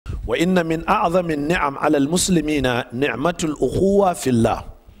wa inna min a'zamin ni'am 'ala al-muslimina ni'matul ukhuwa fillah.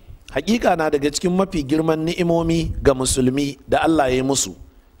 Hakika na daga cikin mafi girman ni'imomi ga musulmi da Allah ya yi musu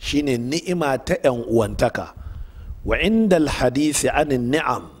shine ni'ima ta 'yan uwantaka. Wa indal hadisi anin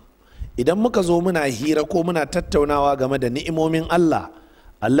ni'am, idan muka zo muna hira ko muna tattaunawa game da ni'imomin Allah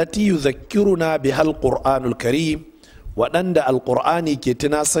allati yuzakkiruna bihal qur'anul karim, waɗanda alqur'ani ke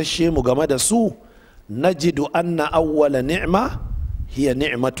tunasashe mu game da su, najidu anna awwala ni'ma hiya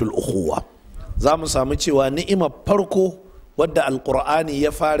ni'matul ukhuwa. Za mu samu cewa ni'imar farko wadda alqur'ani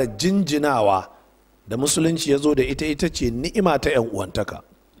ya fara jinjinawa da musulunci ya zo da ita ce ni'ima ta 'yan uwantaka.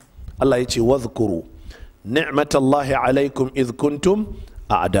 Allah ya ce wadhkuru ni'matallahi alaikum idh kuntum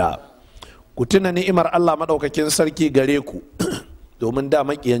a'da. Ku tuna ni'imar Allah madaukakin sarki gare ku domin da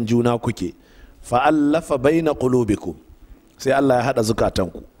makiyan juna kuke, fa'allafa baina qulubikum, sai Allah ya hada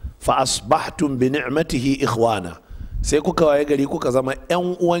zukatanku, fa asbahtum bi ni'matihi ikhwana, sai kuka waye gari kuka zama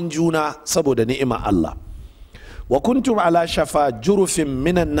 'yan uwan juna saboda ni'imar Allah. Wa kuntum ala shafa jurufin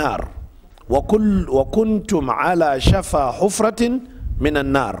minan nar, wa kuntum ala shafa hufratin minan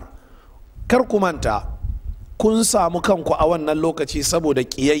nar. Kar ku manta kun samu kanku a wannan lokaci saboda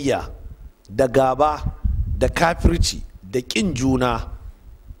ƙiyayya da gaba da kafirci da ƙin juna,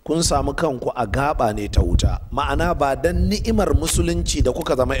 kun samu kanku a gaba ne ta wuta. Ma'ana ba dan ni'imar musulunci da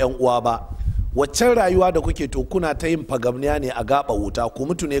kuka zama 'yan uwa ba, waccan rayuwa da kuke to kuna ta yin fagamniya ne a gaba wuta, ku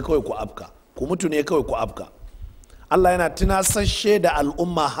mutu ne kawai ku afka, ku mutu ne kawai ku afka. Allah yana tunasashe da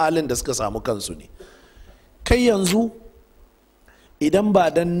al'umma halin da suka samu kansu ne. Kai yanzu idan ba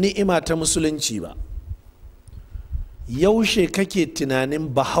dan ni'ima ta musulunci ba, yaushe kake tunanin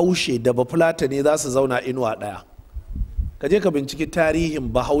bahaushe da bafulatani za su zauna inuwa ɗaya? Ka je ka binciki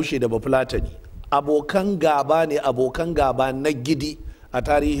tarihin bahaushe da bafulatani, abokan gaba ne, abokan gaba na gidi a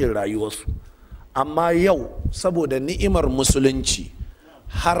tarihin rayuwarsu. Amma yau saboda ni'imar musulunci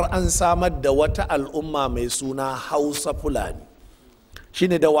har an samar da wata al'umma mai suna Hausa Fulani.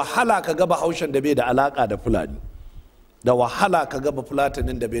 Shine da wahala ka ga bahaushen da bai da alaka da Fulani, da wahala ka ga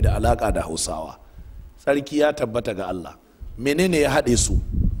bafulatanin da bai da alaka da Hausawa. Tsarki ya tabbata ga Allah. Menene ya haɗe su?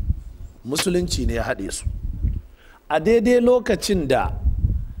 Musulunci ne ya haɗe su. A daidai lokacin da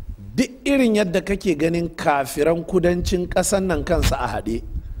duk irin yadda kake ganin kafiran kudancin ƙasan nan kansa a haɗe,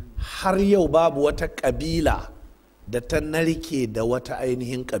 har yau babu wata ƙabila da ta narke da wata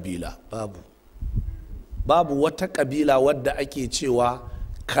ainihin ƙabila. Babu wata ƙabila wadda ake cewa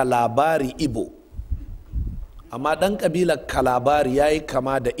Kalabari Ibo, amma ɗan ƙabilar Kalabari ya yi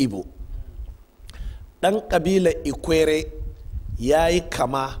kama da Ibo, ɗan ƙabilar Ikwere ya yi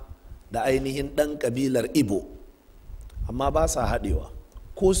kama da ainihin ɗan ƙabilar Ibo, amma ba sa haɗewa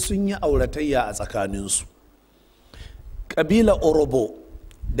ko sun yi auratayya a tsakaninsu. Ƙabilar Orobo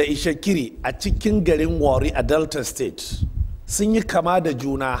da Ishakiri a cikin garin Warri a Delta State sun yi kama da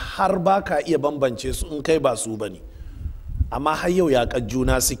juna har ba ka iya bambance su in kai ba su ba ne, amma har yau yaƙar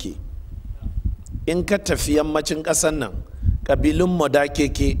juna suke. In ka tafi yammacin ƙasar nan, ƙabilun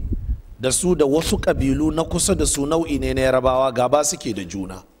Modakeke da su da wasu ƙabilu na kusa da su nau'i ne na Yarabawa gaba suke da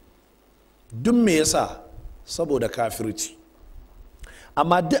juna. Duk me yasa? Saboda kafirci.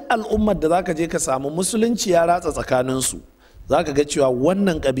 Amma duk al'ummar da zaka je ka samu musulunci ya ratsa tsakaninsu, zaka ga cewa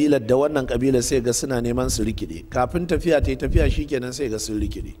wannan ƙabilar da wannan ƙabilar sai ga suna neman su rikide, kafin tafiya ta yi tafiya shikenan sai ga sun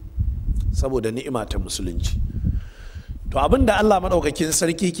rikide saboda ni'ima ta musulunci. To abin da Allah maɗaukakin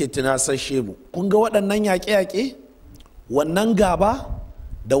sarki ke tunasashe mu, kun ga waɗannan yaƙe-yaƙe, wannan gaba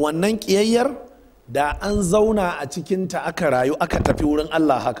da wannan ƙiyayyar, da an zauna a cikinta aka rayu aka tafi wurin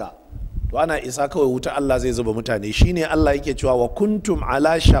Allah haka, to ana isa kawai wuta Allah zai zuba mutane. Shine Allah yake cewa wa kuntum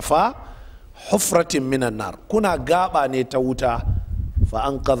ala shafa hufratin minan nar, kuna gaba ne ta wuta, fa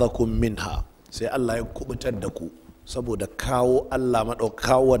anqadhakum minha, sai Allah ya kubutar da ku saboda kawo Allah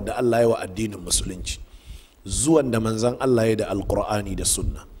kawo da Allah ya wa addinin musulunci, zuwan da manzon Allah ya da alqur'ani da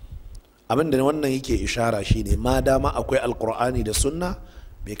sunna. Abinda wannan yake ishara shine ma dama akwai alqur'ani da sunna,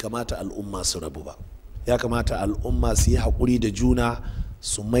 bai kamata al'umma su rabu ba. Ya kamata al'umma su yi haƙuri da juna,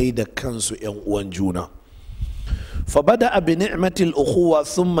 su mai da kansu 'yan uwan juna. Fa bada bi ni'matil ukhuwa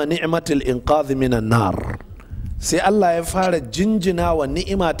thumma ni'matil inqadh minan nar, sai Allah ya fara jinjina wa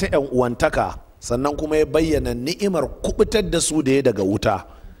ni'ima ta 'yan uwantaka, sannan kuma ya bayyana ni'imar kubutar da su da ya daga wuta.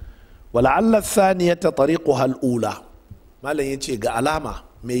 Wala'alla thaniyata tariquha al-ula, malam yace ga alama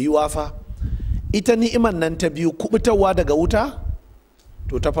mai yiwa fa ita ni'imar nan ta biyu, kubutarwa daga wuta,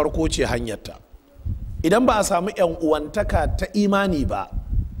 to ta farko ce hanyarta. Idan ba a samu 'yan uwantaka ta imani ba,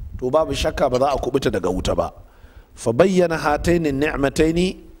 to babu shakka ba za a kubuta daga wuta ba. Fa bayyana hataini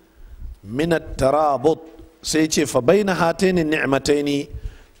ni'mataini min at-tarabut, sai ce fa bayyana hataini ni'mataini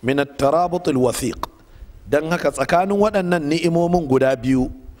min at-tarabut al-wathiq. Dan haka tsakanin waɗannan ni'imomin guda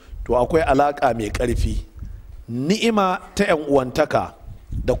biyu to akwai alaƙa mai ƙarfi. Ni'ima ta 'yan uwantaka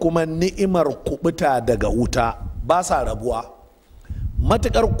da kuma ni'imar kubuta daga wuta ba sa rabuwa.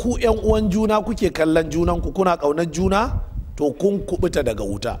 Matuƙar ku 'yan uwan juna kuke kallon junanku kuna ƙaunar juna, to kun kubuta daga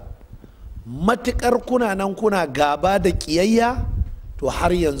wuta. Matuƙar kuna nan kuna gaba da ƙiyayya, to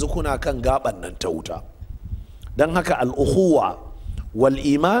har yanzu kuna kan gaban nan ta wuta. Don haka al'uhuwa wal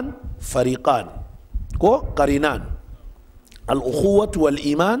iman fariqan ko qarinan. Al'uhuwatu wal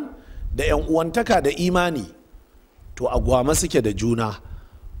iman da 'yan uwantaka da imani to agwama suke da juna.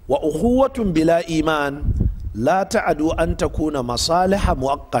 Wa uhuwatun bila iman la ta'adu an takuna masaliha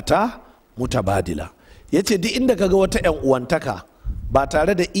muaqqata mutabadila. Yace duk inda kaga wata 'yan uwantaka ba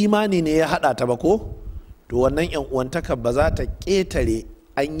tare da imani ne ya hada ta ba ko, to wannan 'yan uwantaka ba za ta ƙetare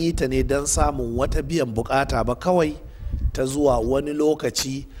an yi ta ne don samun wata biyan bukata ba, kawai ta zuwa wani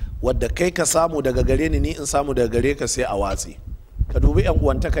lokaci wadda kai ka samu daga gare ni in samu daga gare ka sai a watsi. Ka dubi 'yan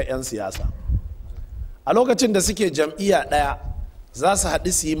uwantaka 'yan siyasa a lokacin da suke jam'iyya ɗaya za su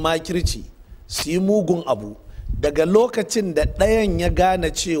haɗu su yi makirci, su yi mugun abu. Daga lokacin da ɗayan ya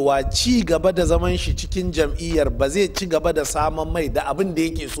gane cewa ci gaba da zaman shi cikin jam'iyyar ba zai ci gaba da samun mai da abin da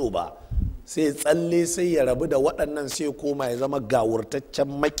yake so ba, sai tsalle sai ya rabu da waɗannan sai koma ya zama gawurtaccen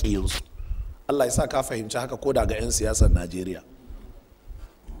maƙiyinsu. Allah ya sa ka fahimci haka ko daga 'yan siyasar Najeriya.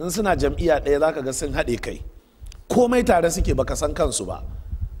 In suna jam'iyya ɗaya za ka ga sun haɗe kai, komai tare suke baka san kansu ba.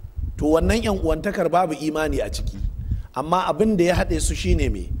 To wannan 'yan uwantakar babu imani a ciki, amma abin da ya haɗe su shine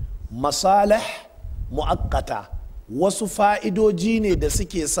me masalih mu'akkata, wasu fa'idoji ne da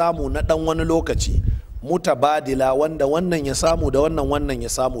suke samu na ɗan wani lokaci, mutabadila, wanda wannan ya samu da wannan, wannan ya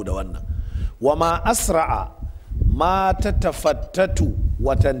samu da wannan. Wa ma asra'a ma ta tafattatu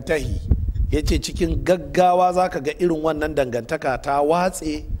watantahi, ya ce cikin gaggawa za ka ga irin wannan dangantaka ta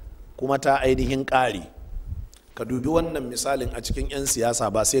watse kuma ta ainihin ƙari. Ka dubi wannan misalin a cikin 'yan siyasa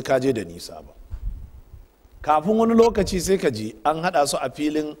ba sai ka je da nisa ba. Kafin wani lokaci sai ka ji an haɗa su a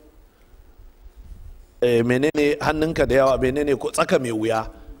filin menene hannunka da yawa, menene ko tsaka mai wuya,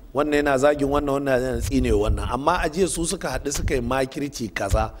 wannan yana zagin wannan, wannan yana tsine wannan, amma a jiya su suka haɗu suka yi makirci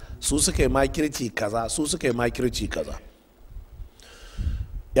kaza, su suka yi makirci kaza, su suka yi makirci kaza.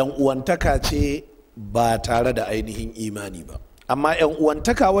 'Yan uwantaka ce ba tare da ainihin imani ba. Amma 'yan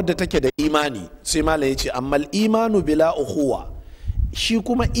uwantaka wadda take da imani, sai malam ya ce ammal imanu bila ukhuwa, shi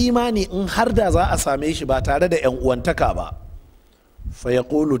kuma imani in har da za a same shi ba tare da 'yan uwantaka ba, fa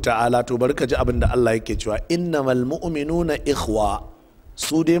yaqulu ta'ala, to bari ka ji abin da Allah yake cewa innamal mu'minuna ikhwa,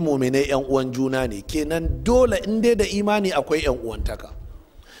 su dai mu'minai 'yan uwan juna ne. Kenan dole in dai da imani akwai 'yan uwantaka.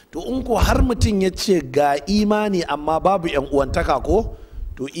 To in ko har mutum ya ce ga imani amma babu 'yan uwantaka ko,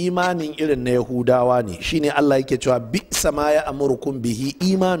 to imanin irin na Yahudawa ne. Shine Allah yake cewa bi'sa ma ya'murukum bihi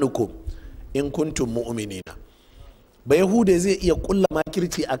imanukum in kuntum mu'minina. Ba Yahude zai iya kulla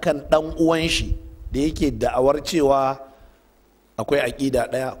makirci akan dan uwan shi da yake da'awar cewa akwai aƙida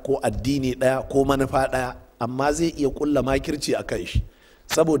ɗaya ko addini ɗaya ko manufa ɗaya, amma zai iya kulla makirci a kan shi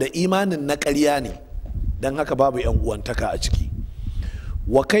saboda imanin na ƙarya ne, don haka babu 'yan uwantaka a ciki.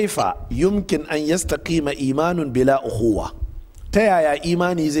 Wa kaifa yumkin an yastaqima imanun bila ukhuwa, ta yaya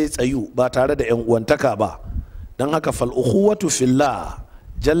imani zai tsayu ba tare da 'yan uwantaka ba? Don haka fal ukhuwatu fillah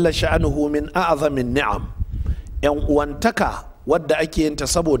jalla sha'anuhu min a'zamin ni'am, 'yan uwantaka wadda ake yin ta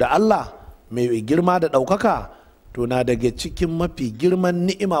saboda Allah mai girma da ɗaukaka, to na daga cikin mafi girman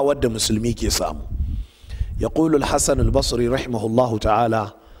ni'ima wadda musulmi ke samu. Yaqulu al-Hasan al-Basri rahimahullahu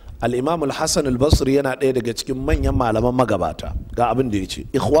ta'ala, al-Imam al-Hasan al-Basri yana ɗaya daga cikin manyan malaman magabata. Ga abin da yace,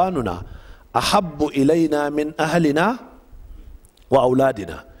 ikhwanuna ahabbu ilaina min ahlina wa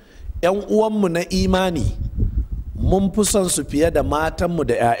auladina, 'yan uwanmu na imani mun fi son su fiye da matanmu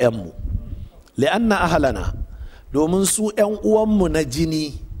da 'ya'yanmu. Li'anna ahlana, domin su 'yan uwanmu na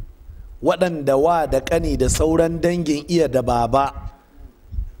jini, waɗanda wa da ƙani da sauran dangin iya da baba,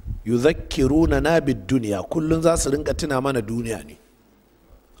 yuzakkiruna na bid duniya, kullum za su rinka tuna mana duniya ne.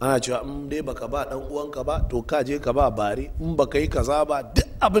 Ana cewa in dai baka ba ɗan uwanka ba, to ka je ka ba bare, in baka yi kaza ba, duk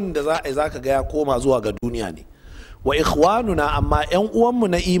abin da za a yi zaka ga ya koma zuwa ga duniya ne. Wa ikhwanuna, amma 'yan uwanmu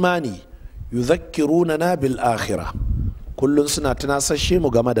na imani, yuzakkiruna na bil akhirah, kullum suna tunasashe mu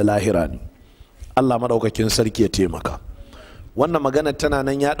game da lahira ne. Allah madaukakin sarki ya taimaka. Wannan magana tana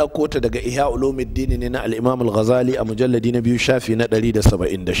nan ya ɗauko ta daga Ihya Ulumuddin ne na al-Imam al-Ghazali a mujalladi na 2 shafi na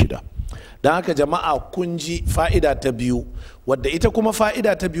 176. Don haka jama'a kun ji fa'ida ta biyu, wadda ita kuma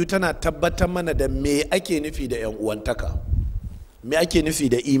fa'ida ta biyu tana tabbatar mana da me ake nufi da 'yan uwantaka, me ake nufi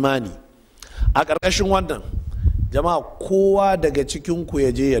da imani. A ƙarƙashin wannan jama'a, kowa daga cikin ku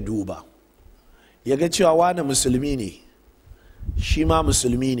ya je ya duba, ya ga cewa wani musulmi ne, shi ma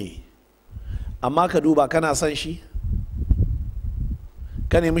musulmi ne, amma ka duba kana son shi,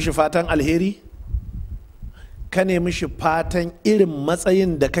 ka nemi shi fatan alheri, ka nemi shi fatan irin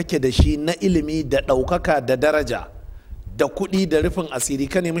matsayin da kake da shi na ilimi da ɗaukaka da daraja da kuɗi da rufin asiri,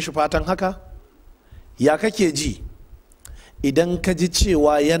 ka nemi shi fatan haka? Ya kake ji idan ka ji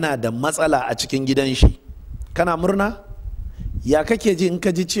cewa yana da matsala a cikin gidan shi, kana murna? Ya kake ji in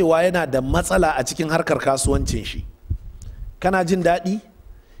ka ji cewa yana da matsala a cikin harkar kasuwancin shi, kana jin daɗi?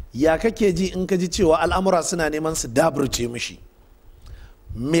 Ya kake ji in ka ji cewa al'amura suna neman su daburce mishi?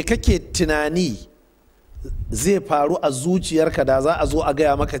 Me kake tunani zai faru a zuciyarka da za a zo a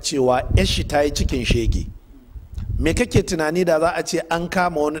gaya maka cewa yashi ta yi cikin shege? Me kake tunani da za a ce an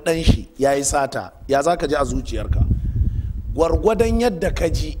kama wani ɗan shi ya yi sata? Ya za ka ji a zuciyarka? Gwargwadon yadda ka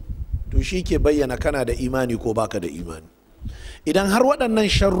ji to shi ke bayyana kana da imani ko baka da imani. Idan har waɗannan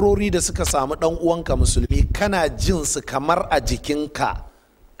sharrori da suka samu ɗan uwanka musulmi kana jin su kamar a jikinka,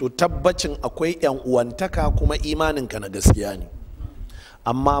 to tabbacin akwai 'yan uwantaka kuma imaninka na gaskiya ne.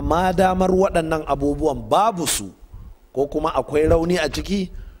 Amma ma damar waɗannan abubuwan babu su ko kuma akwai rauni a ciki,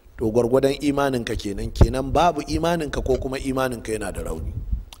 to gwargwadon imaninka kenan babu imaninka ko kuma imaninka yana da rauni.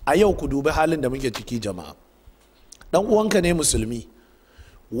 A yau ku dubi halin da muke ciki jama'a. Dan uwanka ne musulmi,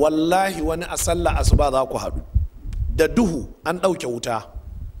 wallahi wani a sallah asuba za ku haɗu da duhu, an ɗauke wuta,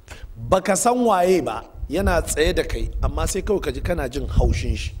 baka san waye ba, yana tsaye da kai, amma sai kawai ka ji kana jin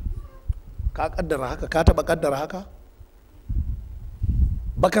haushin shi. Ka kaddara haka? Ka taɓa kaddara haka?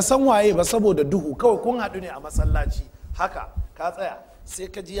 Baka san waye ba, saboda duhu kawai kun haɗu ne a masallaci haka, ka tsaya sai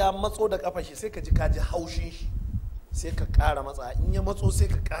ka ji ya matso da kafa shi, sai ka ji haushin shi, sai ka ƙara matsa, in ya matso sai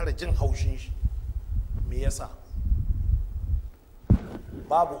ka ƙara jin haushin shi. Me yasa?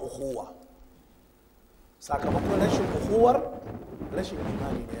 Babu ukhuwa. Sakamakon rashin ukhuwar, rashin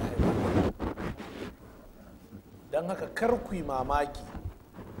imani ne ya haifar. Don haka kar ku yi mamaki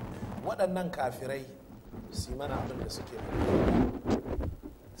waɗannan kafirai su yi mana abin da suke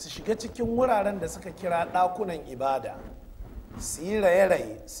su shiga cikin wuraren da suka kira ɗakunan ibada, su yi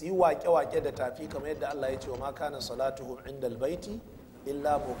raye-raye, su yi wake-wake da tafi, kamar yadda Allah ya ce wa ma kana salatuhum indal baiti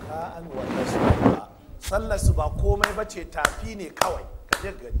illa buka'an wa tasbiha. Sallar su ba komai bace, tafi ne kawai. Ka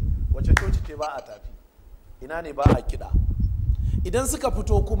je gari wace coci ce ba a tafi, ina ne ba a kiɗa. Idan suka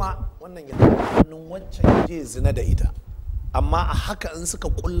fito kuma wannan ya hannun waccan je zina da ita, amma a haka in suka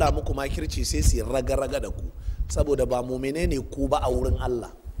kulla muku makirci sai su yi raga-raga da ku, saboda ba mumine ne ku ba a wurin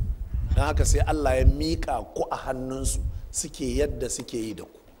Allah. Don haka sai Allah ya miƙa ku a hannunsu, suke yadda suke yi da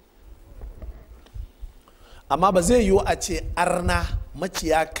ku. Amma ba zai yiwu a ce arna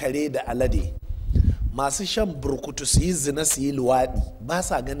maciya kare da alade masu shan burkutu su yi zina su yi luwaɗi ba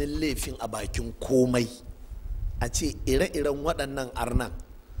sa ganin laifin a bakin komai, a ce ire-iren waɗannan arnan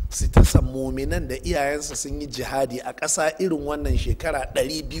su ta muminan da iyayensu sun yi jihadi a ƙasa irin wannan shekara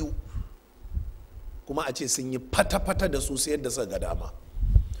 200, kuma a ce sun yi fata-fata da su sai yadda suka ga dama.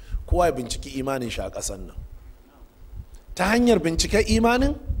 Kowa ya binciki imanin shi a ƙasan nan. Ta hanyar binciken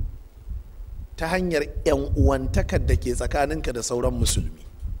imanin, ta hanyar 'yan uwantakar da ke tsakaninka da sauran musulmi.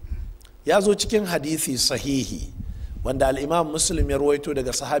 Ya zo cikin hadisi sahihi wanda al'imam Muslim ya ruwaito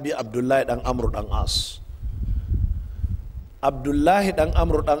daga sahabi Abdullahi dan Amr dan As. Abdullahi dan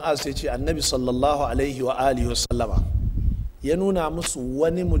Amr dan As ya ce annabi sallallahu alaihi wa alihi wa sallama ya nuna musu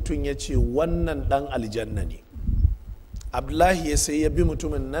wani mutum, ya ce wannan dan aljanna ne. Abdullahi ya sai ya bi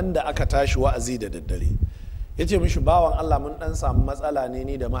mutumin nan da aka tashi wa'azi da daddare, ya ce mishi bawan Allah mun dan samu matsala ne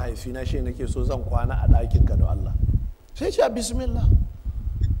ni da mahaifina, shi nake so zan kwana a ɗakin ka da Allah. Sai ce bismillah.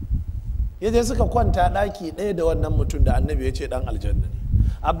 Ya je suka kwanta ɗaki ɗaya da wannan mutum da annabi ya ce dan aljanna ne.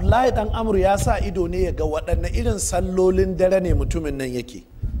 Abdullahi dan Amr ya sa ido ne ya ga waɗanne irin sallolin dare ne mutumin nan yake,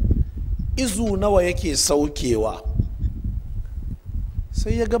 izu nawa yake saukewa.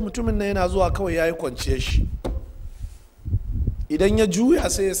 Sai ya ga mutumin nan yana zuwa kawai ya yi kwanciyar shi, idan ya juya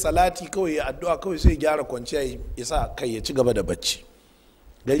sai ya salati kawai, ya addu'a kawai, sai ya gyara kwanciya ya sa kai ya ci gaba da bacci.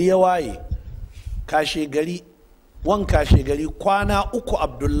 Gari ya waye, kashe gari kwana 3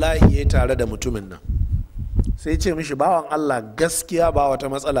 Abdullahi ya tare da mutumin nan. Sai ce mishi bawan Allah gaskiya ba wata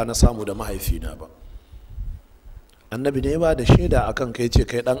matsala na samu da mahaifina ba, annabi ne ba da shaida akan kai, ce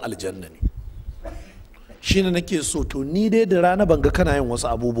kai dan aljanna ne. Shine nake so, to ni dai da rana ban ga kana yin wasu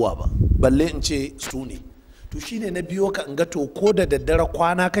abubuwa ba balle in ce su ne, to shine na biyo ka in ga to ko da daddare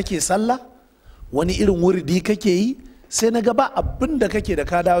kwana kake sallah, wani irin wuridi kake yi. Sai na ga ba abin da kake da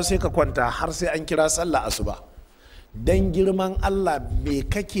ka dawo sai ka kwanta har sai an kira sallah asuba. Dan girman Allah me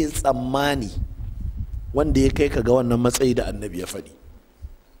kake tsammani wanda ya kai ka ga wannan matsayi da annabi ya faɗi?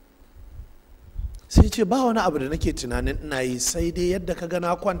 Sai ce ba wani abu da nake tunanin ina yi, sai dai yadda ka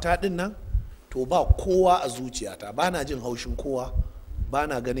gana kwanta din nan, to ba kowa a zuciyata, ba na jin haushin kowa, ba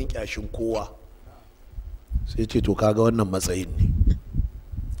na ganin kyashin kowa. Sai ce to kaga wannan matsayin ne.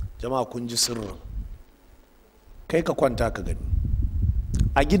 jama'a kun ji sirrin. Kai ka kwanta ka gani,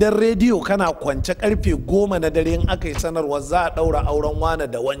 a gidan rediyo kana kwance karfe 10 na dare in aka yi sanarwa za a ɗaura auren wane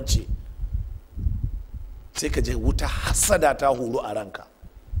da wance, sai ka je wuta hassada ta huru a ranka.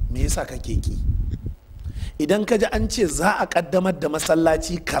 Me yasa kake ki? Idan ka ji an ce za a kaddamar da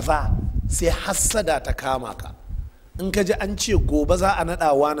masallaci kaza, sai hassada ta kama ka. In ka ji an ce gobe za a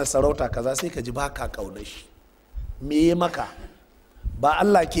naɗa na sarauta kaza, sai ka ji baka ƙaunar shi. Me ya maka? Ba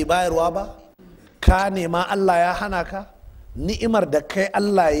Allah ke bayarwa ba? Ka nema Allah ya hana ka? Ni'imar da kai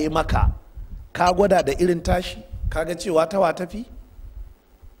Allah ya yi maka, ka gwada da irin tashi, kaga cewa ta tafi?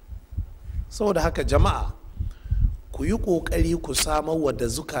 Saboda haka jama'a, ku yi ƙoƙari ku samar wa da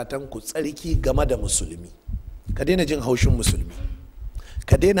zukatan ku tsarki game da musulmi. Ka daina jin haushin musulmi,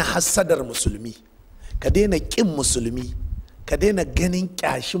 ka daina hassadar musulmi, ka daina ƙin musulmi, ka daina ganin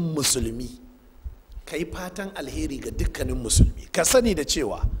ƙyashin musulmi, ka yi fatan alheri ga dukkanin musulmi. Ka sani da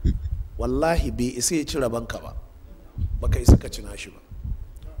cewa wallahi bai isa ya ci rabanka ba, baka isa ka cina shi ba.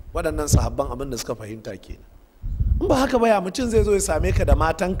 Waɗannan sahabban abin da suka fahimta kenan. In ba haka ba, ya mutum zai zo ya same ka da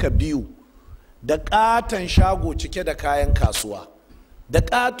matanka biyu, da ƙaton shago cike da kayan kasuwa, da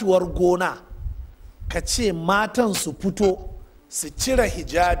ƙatuwar gona, ka ce matan su fito su cire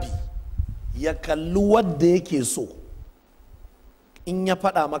hijabi, ya kalli wadda yake so. In ya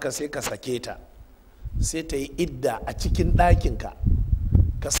faɗa maka sai ka sake ta, sai ta yi idda a cikin ɗakinka,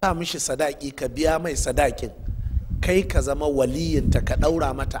 ka sa mishi sadaki, ka biya mai sadakin, kai ka zama waliyinta, ka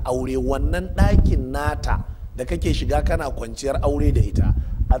ɗaura mata aure. Wannan ɗakin nata da kake shiga kana kwanciyar aure da ita,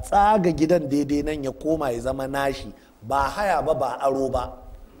 a tsaga gidan daidai nan ya koma ya zama nashi, ba haya ba, ba aro ba.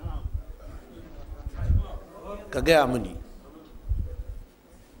 Ka gaya mini,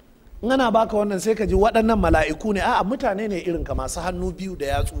 in ana baka wannan sai ka ji waɗannan mala'iku ne? A'a, mutane ne irin ka, masu hannu biyu da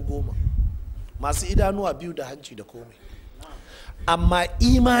yatsu 10, masu idanuwa biyu da hanci da komai. Amma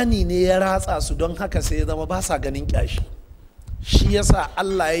imani ne ya ratsa su, don haka sai ya zama ba sa ganin kyashi. Shi yasa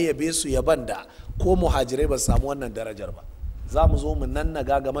Allah ya yabe su yaban da ko muhajirai ba su samu wannan darajar ba. Za mu zo mu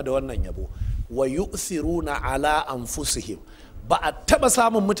nannaga game da wannan yabo. Wa yu'thiruna ala anfusihim, ba a taba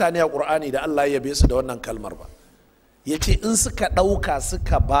samun mutane a Qur'ani da Allah ya yabe su da wannan kalmar ba. Yace in suka ɗauka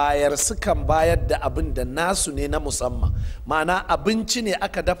suka bayar, sukan bayar da abin da nasu ne na musamman. Ma'ana abinci ne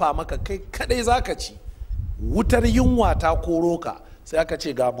aka dafa maka, kai kadai zaka ci, wutar yunwa ta koro ka, sai aka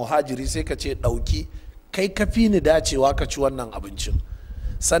ce ga muhajiri, sai ka ce ɗauki, kai ka fi ni dacewa ka ci wannan abincin.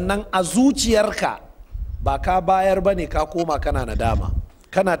 Sannan a zuciyarka ba ka bayar ba ne, ka koma kana nadama,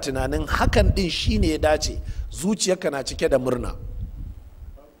 kana tunanin hakan din shine ya dace, zuciyarka na cike da murna.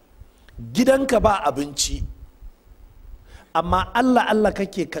 Gidanka ba abinci, amma Allah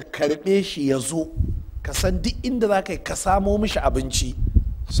kake ka karɓe shi ya zo, ka san duk inda za ka yi ka samo mishi abinci.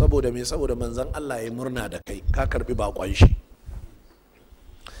 Saboda me? Saboda manzon Allah ya murna da kai, ka karɓi bakon shi.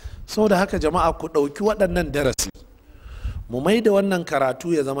 Saboda haka jama'a, ku ɗauki waɗannan darasi, mu mai da wannan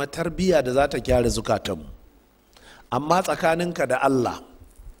karatu ya zama tarbiyya da za ta gyara zukatanmu. Amma tsakaninka da Allah,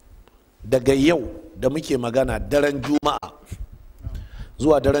 daga yau da muke magana, daren juma'a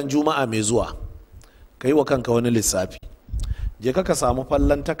zuwa daren juma'a mai zuwa, ka yi wa kanka wani lissafi. Je ka samu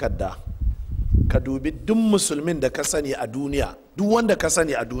fallon takarda, ka dubi duk musulmin da ka sani a duniya, duk wanda ka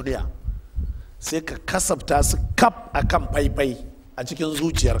sani a duniya, sai ka kasafta su kaf a kan faifai a cikin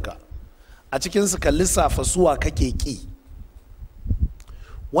zuciyarka. A cikinsu ka lissafa suwa kake ki.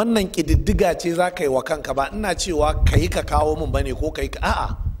 Wannan ƙididdiga ce za ka yi wa kanka, ba ina cewa ka yi ka kawo min bane ko ka yi ka,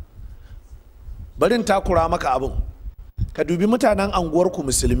 a'a, barin takura maka abin. Ka dubi mutanen anguwarku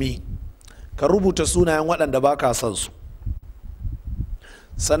musulmi, ka rubuta sunayen waɗanda ba ka son su,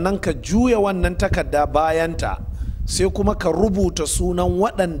 sannan ka juya wannan takarda bayanta, sai kuma ka rubuta sunan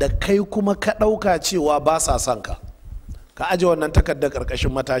waɗanda kai kuma ka ɗauka cewa ba sa son ka. Ka aje wannan takarda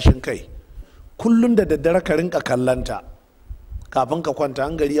ƙarƙashin matashin kai, kullum da daddare ka rinka kallanta kafin ka kwanta.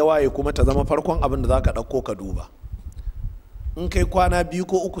 An gari ya waye kuma ta zama farkon abin da za ka ɗauko ka duba. In kai kwana 2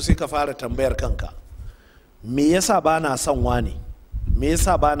 ko 3 sai ka fara tambayar kanka, me yasa ba na son wani? Me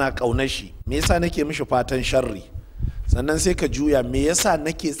yasa ba na ƙaunar shi? Me yasa nake mishi fatan sharri? Sannan sai ka juya, me yasa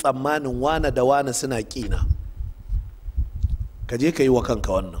nake tsammanin wane da wane suna ƙina? Ka je ka yi wa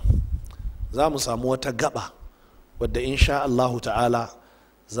kanka wannan. Za mu samu wata gaba wadda insha Allahu ta'ala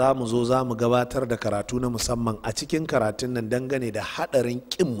za mu zo za mu gabatar da karatu na musamman a cikin karatun nan dangane da haɗarin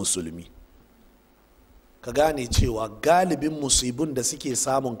ƙin musulmi. Ka gane cewa galibin musibin da suke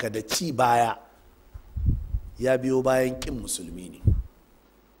samun ka da ci baya ya biyo bayan ƙin musulmi ne,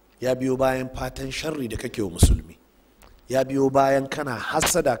 ya biyo bayan fatan sharri da kake wa musulmi, ya biyo bayan kana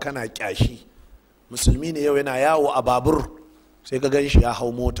hassada, kana ƙyashi. Musulmi ne yau yana yawo a babur, sai ka gan shi ya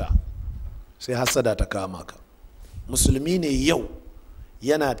hau mota, sai hassada ta kama ka. Musulmi ne yau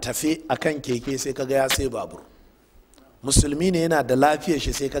yana tafe akan keke sai kaga ya sai babur. Musulmi ne yana da lafiyar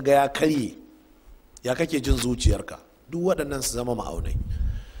shi sai kaga ya karye, ya kake jin zuciyarka? Duk waɗannan su zama ma'aunai.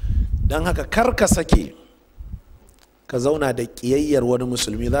 Don haka kar ka sake ka zauna da ƙiyayyar wani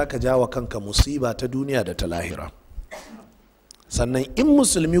musulmi, za ka jawa kanka musiba ta duniya da ta lahira. Sannan in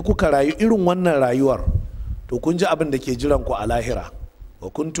musulmi kuka rayu irin wannan rayuwar, to kun ji abin da ke jiran ku a lahira. Wa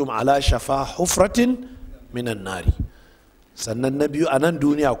kuntum ala shafa hufratin minan nari. Sannan na biyu, a nan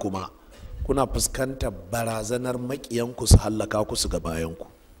duniya kuma kuna fuskantar barazanar maƙiyanku su hallaka ku su ga bayanku.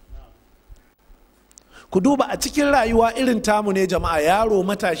 Ku duba a cikin rayuwa irin tamu ne jama'a, yaro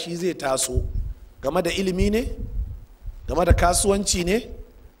matashi zai taso game da ilimi ne, game da kasuwanci ne,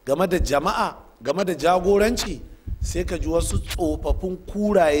 game da jama'a, game da jagoranci, sai ka ji wasu tsofaffin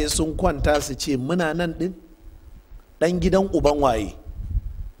kuraye sun kwanta su ce muna nan din, dan gidan uban waye,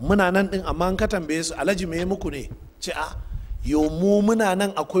 muna nan din. Amma an ka tambaye su, alhaji me muku ne? Ce a yo mu muna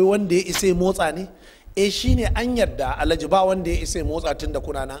nan, akwai wanda ya isa motsa ne? Shine an yarda alhaji, ba wanda ya isa motsa tun da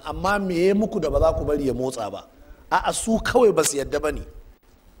kuna nan, amma me ya muku da ba za ku bari ya motsa ba? A'a, su kawai ba su yarda ba ne.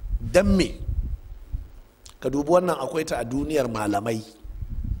 Dan me? Ka dubi wannan akwai ta a duniyar malamai,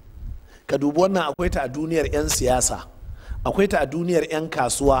 ka dubi wannan akwai ta a duniyar 'yan siyasa, akwai ta a duniyar 'yan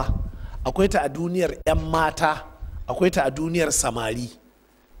kasuwa, akwai ta a duniyar 'yan mata, akwai ta a duniyar samari.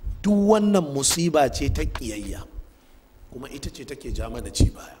 Duk wannan musiba ce ta ƙiyayya, kuma ita ce take ja mana ci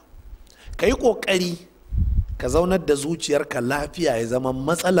baya. Ka yi ƙoƙari ka zaunar da zuciyarka lafiya, ya zama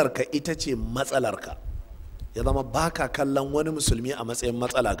matsalarka ita ce matsalarka, ya zama baka kallon wani musulmi a matsayin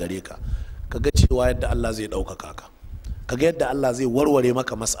matsala gare ka. Ka ga cewa yadda Allah zai ɗaukaka ka, ka ga yadda Allah zai warware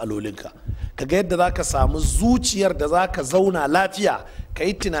maka matsalolinka, ka ga yadda za ka samu zuciyar da za ka zauna lafiya, ka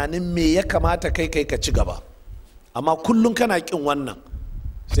yi tunanin me ya kamata kai ka ci gaba. Amma kullum kana ƙin wannan,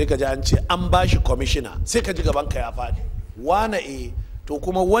 sai ka ji an ce an ba shi kwamishina, sai ka ji gabanka ya faɗi. Wane to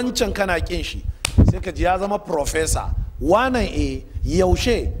kuma wancan kana ƙin shi, sai ka ji ya zama profesa. Wane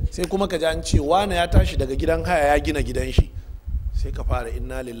yaushe, sai kuma ka ji an ce wane ya tashi daga gidan haya ya gina gidan shi, sai ka fara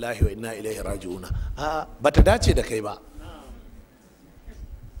inna lillahi wa inna ilaihi raji'una. A bata dace da kai ba,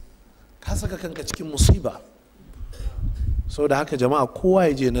 ka saka kanka cikin musiba. Sau da haka jama'a, kowa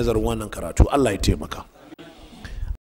ya je nazarin wannan karatu. Allah ya taimaka.